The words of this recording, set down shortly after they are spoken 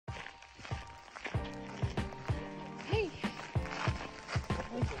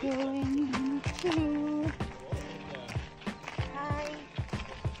going into. Hi!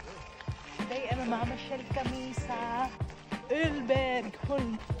 Today ay mamamasyal kami sa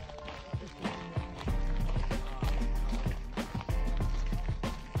Ølbergholmen.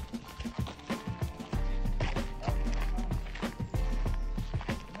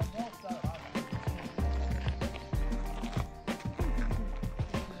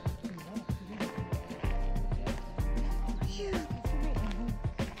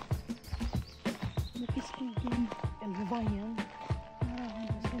 Ano ba yan?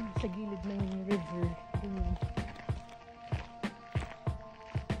 Sa gilid ng river.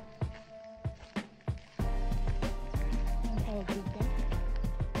 Ang tawag dito?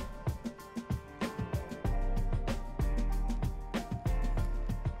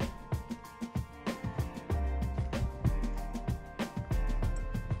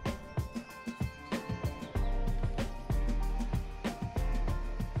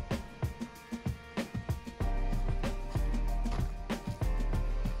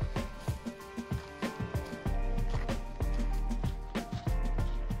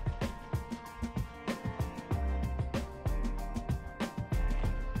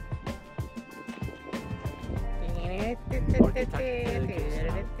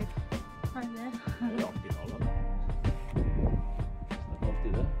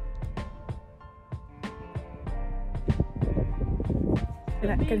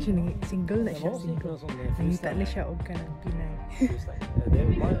 Kan siya single na siya, single. Nangita na siya og kanang Pinay.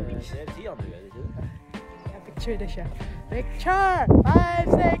 Picture na siya. Picture! 5,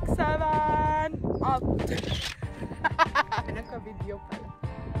 6, 7! Up! Naka-video pala.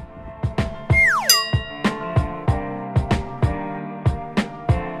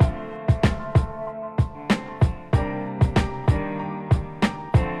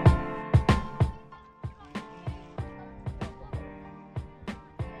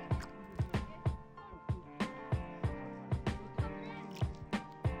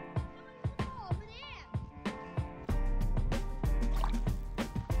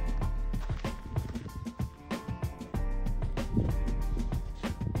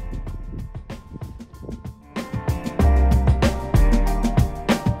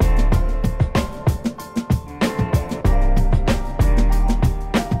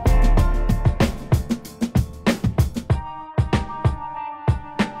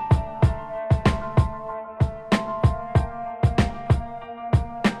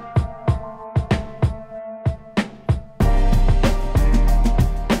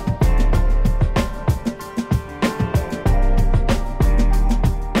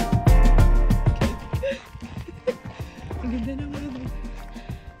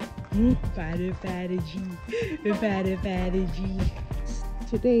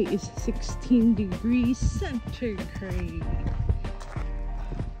 Today is 16 degrees centigrade.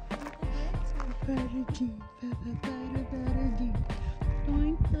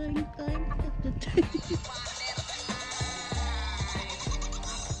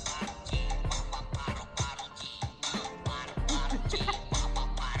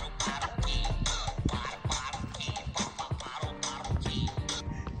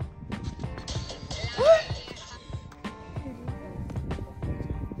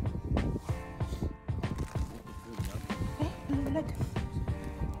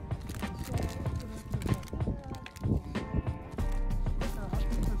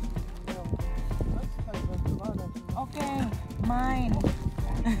 Okay, mine.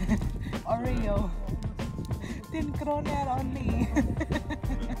 Oreo. 10 kroner only.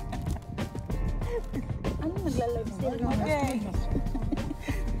 Ano nagla-live sale? Okay.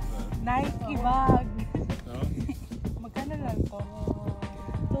 Nike bag. Magkano lang to?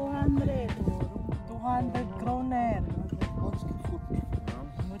 200. 200 kroner.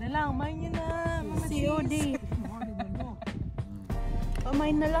 Mura lang, mine yun na. COD.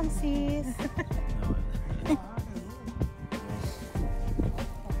 Pamain na lang sis.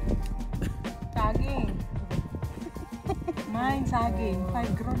 Saging. Mine saging.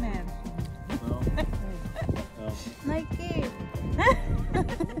 5 kroner. Nike.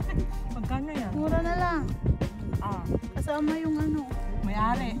 Magkano yan? Mura na lang. Ah, Kasama yung ano.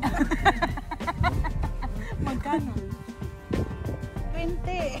 may-ari. Magkano?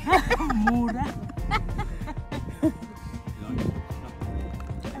 20. Mura.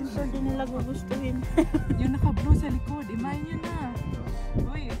 I'm sure di nila gugustuhin. Yung naka-blue sa likod, imayin nyo na.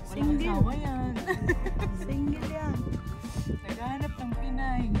 Uy, walang Single. asawa yan. Single yan. Naghahanap ng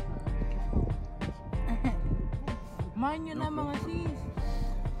Pinay. Imayin nyo na mga sis.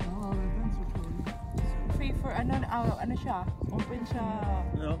 Free for ano siya? Open siya.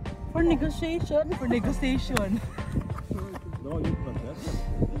 For negotiation. For negotiation. Bra gjort, Bente.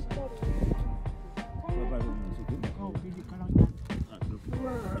 Bili ka lang yan.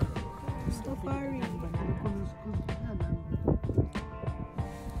 Safari.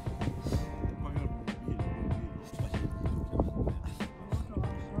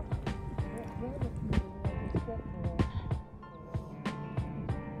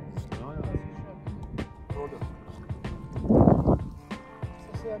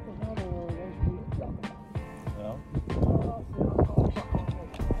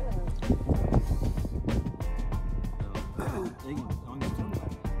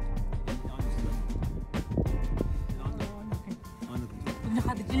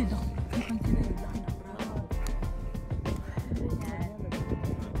 Nakadikilid ako.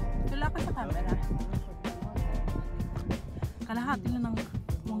 Wala pa sa camera. Kalahati na ng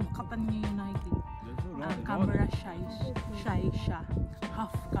wangkatan niya yung nakikita. Camera shy siya.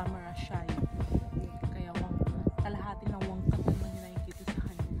 Half camera shy. Kaya kalahati ng wangkatan na yung nakikita sa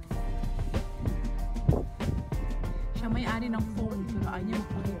kanya. Siya may-ari ng phone pero ayaw niya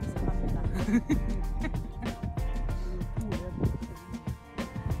magpakita sa camera.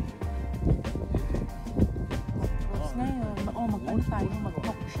 Mag-ano tayo,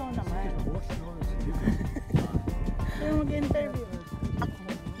 mag-talk show naman. Kaya mag-interview.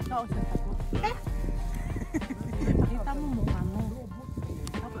 Ikaw sa tago. Pakita mo mukha mo.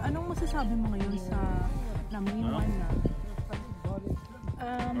 Anong masasabi mo ngayon sa namiwan na?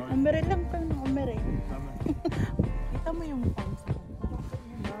 Umere lang pa yung umere. Kita mo yung mukha mo sa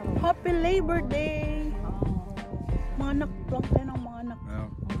Happy Labor Day! Mga anak, vlog tayo ng mga anak.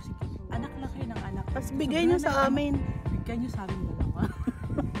 Sige, anak lang kayo ng anak. Tapos bigay nyo sa amin. Bigay nyo sa amin dalawa.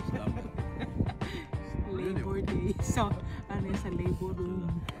 Labor Day. So, ano sa labor room.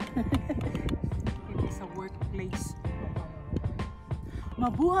 Hindi sa workplace.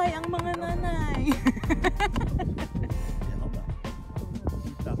 Mabuhay ang mga nanay!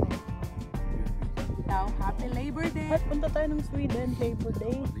 Ikaw, Happy Labor Day! At punta tayo ng Sweden, Labor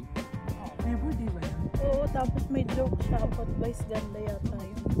Day. Labor Day ba yan? Oo, tapos may joke siya about vice ganda yata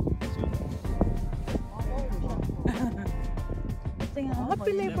yun. Sige,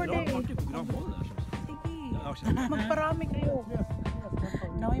 Happy Labor Day! Sige, magparami kayo.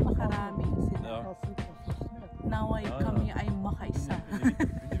 Naway makarami sila. Naway kami ay makaisa.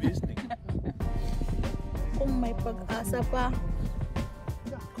 Kung may pag-asa pa,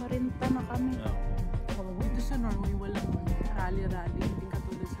 40 na kami. Dito sa Norway walang rally-rally, hindi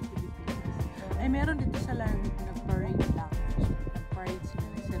katulad sa Pilipinas. Ay meron dito sa Larvik na parade lang. Nag-parade sila,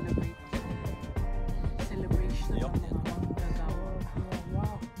 celebrate. Celebration ng mga manggagawa.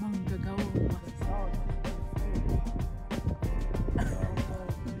 Manggagawa.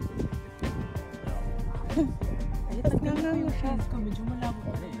 Ay, tagnan nga yung shades ko. Medyo malabo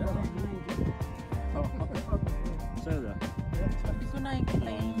pa rin. Sabi ko nakikita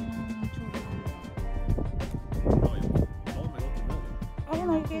yung tsura. Oo,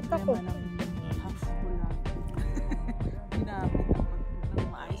 nakikita ko. Half bulag. Hindi nakakita pag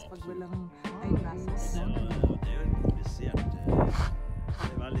maayos pag walang eyeglasses.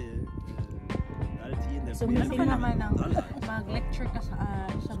 So, meron pa naman ng mag-lecture ka sa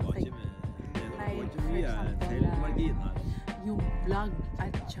something. Like, for example, yung vlog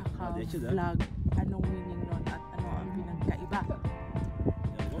at saka vlog, anong meaning nun at ano ang pinagkaiba?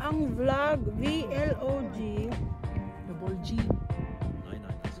 Ang vlog, V-L-O-G. Double G.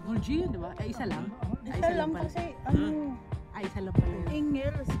 Double G yun, diba? Ay, isa lang? Isa lang kasi, ano, ay, isa lang pala yun.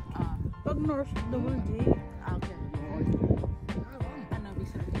 English. Pag Norse, double G. Okay. Ano,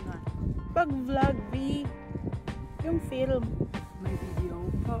 bisa na? Pag vlog, V, yung film. May video.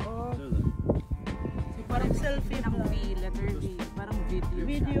 Oo. So, parang selfie ng V, letter V. Parang video.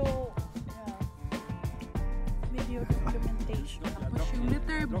 Video. Yeah. Video documentation. Tapos yung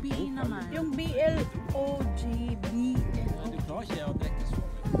letter B naman. Yung B-L-O-G, B-L-O-G.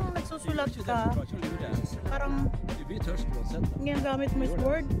 Nagsusulat ka. Parang ginagamit mo is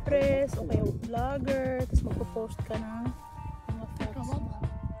WordPress o kaya Vlogger. Tapos magpo-post ka na mga facts.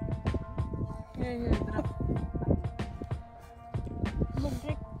 Yeah, drop.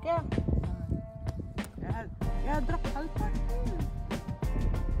 Mag-drink ka. Yeah, drop alpha.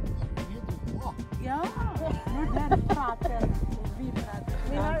 Yeah, you're that prater.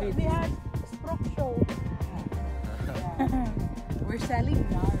 We had stroke show. We're selling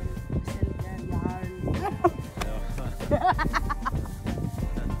yarn. We're selling yarn.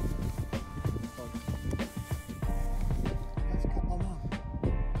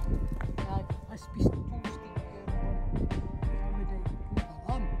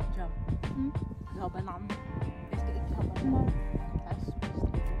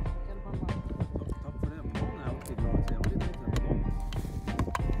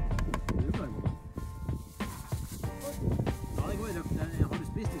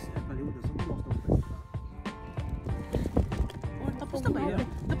 Tapos na ba yun?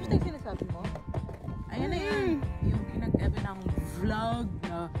 Tapos na yung sinasabi mo? Ayan na yan. Yung pinag-ebe ng vlog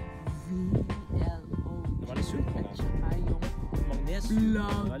na VLO. At saka yung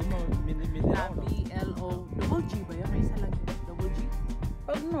vlog na VLO. Double G ba yan? May isa lang. Double G?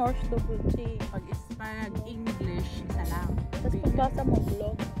 Pag Norse, double G. Pag English, isa lang. Tapos pagbasa mo,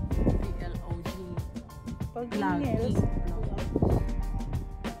 vlog. VLOG. Pag Vlog. Ingles,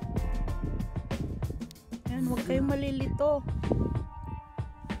 yan, huwag kayong malilito.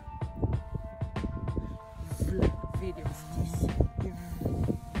 Vlog. Video.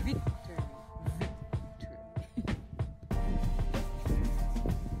 Victor.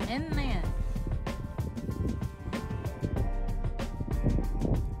 And na yan.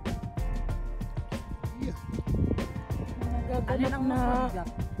 Ano Nagaganap lang na mabigat?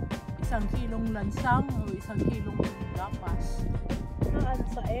 Isang kilong lansang o isang kilong gapas? naan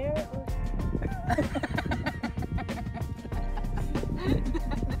sa air.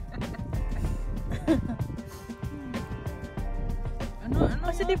 Ano?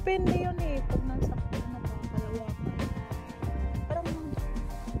 Kasi depende yun eh. Pag nasa kalawakan. Parang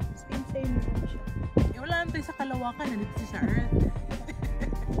insane din siya. Wala naman tayo sa Kalawakan, nandito sa Earth.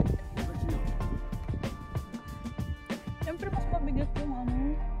 Siyempre mas mabigat yung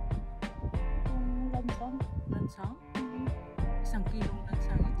yung lansang. Lansang? Isang kilong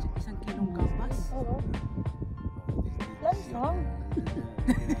lansang at isang kilong gapas? Oo. Lansang.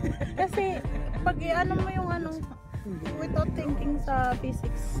 Kasi pag i-ano mo yung without thinking sa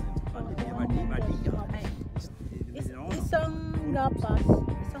physics. Isang gapas,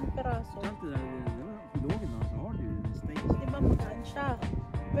 isang peraso. Diba magaan siya?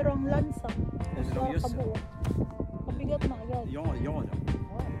 Pero ang lansang, sa kabuo, mabigat na agad.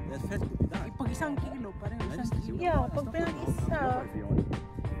 Pag isang kilo, parang isang kilo. Yeah, pag pinag-isa,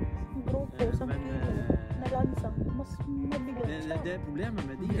 grupo, isang kilo na lansang, mas mabigat siya.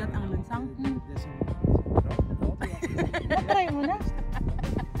 Bigat ang lansang? Natry mo na?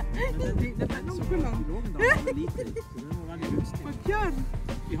 Natanong ko lang. Pag yan.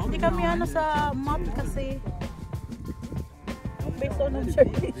 Hindi kami sa math kasi based on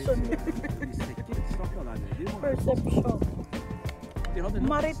observation. Perception.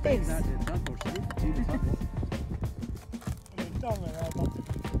 Marites.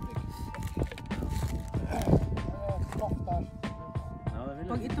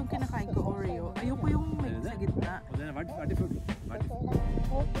 Pag itong kinakain ko Oreo, ayoko yung may sa gitna. Ano,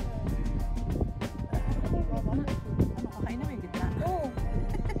 kakain na may gitna? Oo.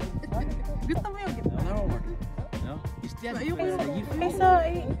 Gusto mo yung gitna? Ayoko yung Kaysa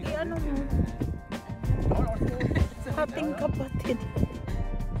i-ano mo, ating kapatid.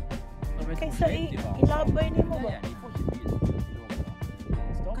 Kaysa ilabay niyo mo ba?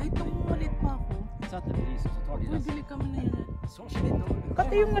 kahit nung malit pa ako, bibili kami na yun.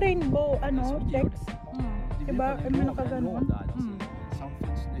 Kasi yung rainbow, text, diba? May nakaganon.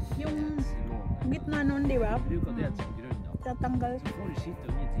 Yung gitna nun, diba? Tatanggal.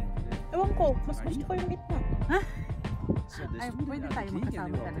 Ewan ko, mas gusto ko yung gitna. Ay, pwede tayo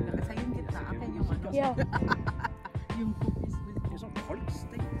magkasama talaga kasi yung gitna akin yung Yeah. yung cookies with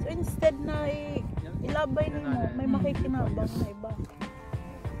So instead na ilabay niyo mo, may makikinabang na iba.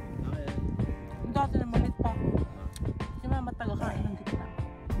 dati na malit pa ako. Kasi mama taga-kain ng gitna.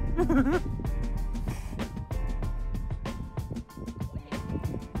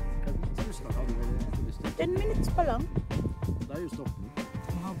 10 minutes pa lang.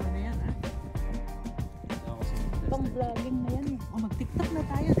 Mahaba na yan ah. Pang vlogging na yan eh. Oh, mag-tiktok na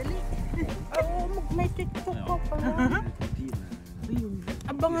tayo, dali. Oo, may TikTok pa pala.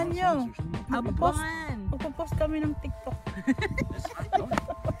 Abangan nyo. Abangan. Magpo-post kami ng TikTok.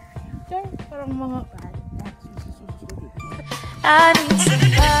 Diyan, parang mga... I need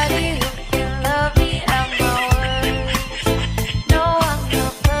somebody who can love me at my worst. No, I'm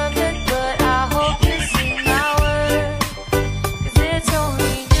not perfect, but I hope you see my worth. 'Cause it's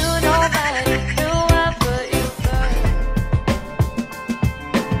only you, nobody knew I put you first.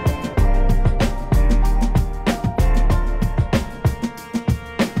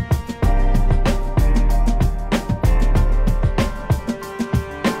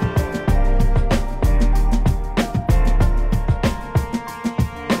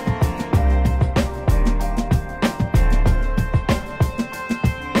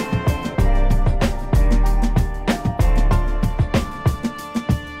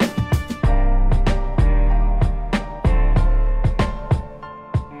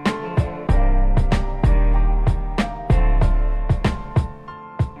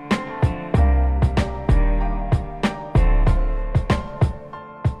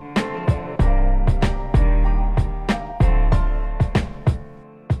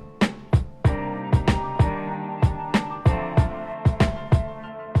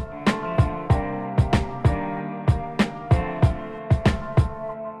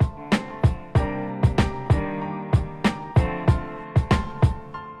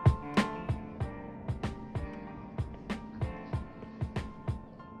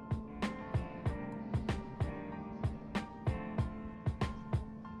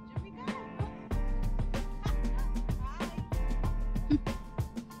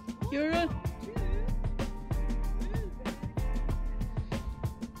 You're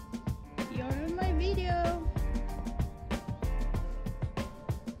on my video.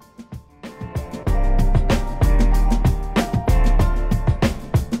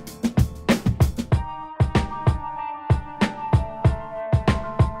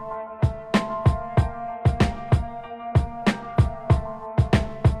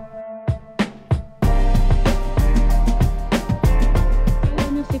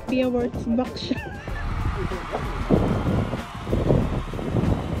 Pia Works back siya.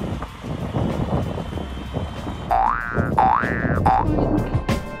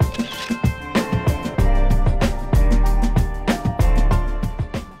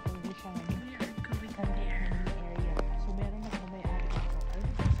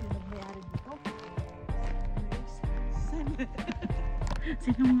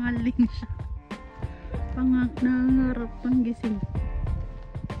 Sinungaling siya. Nangarap pang gising.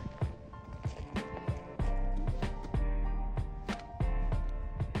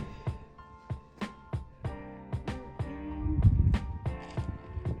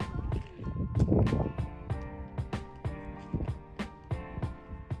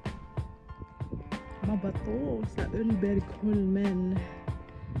 Mabato sa Ølbergholmen.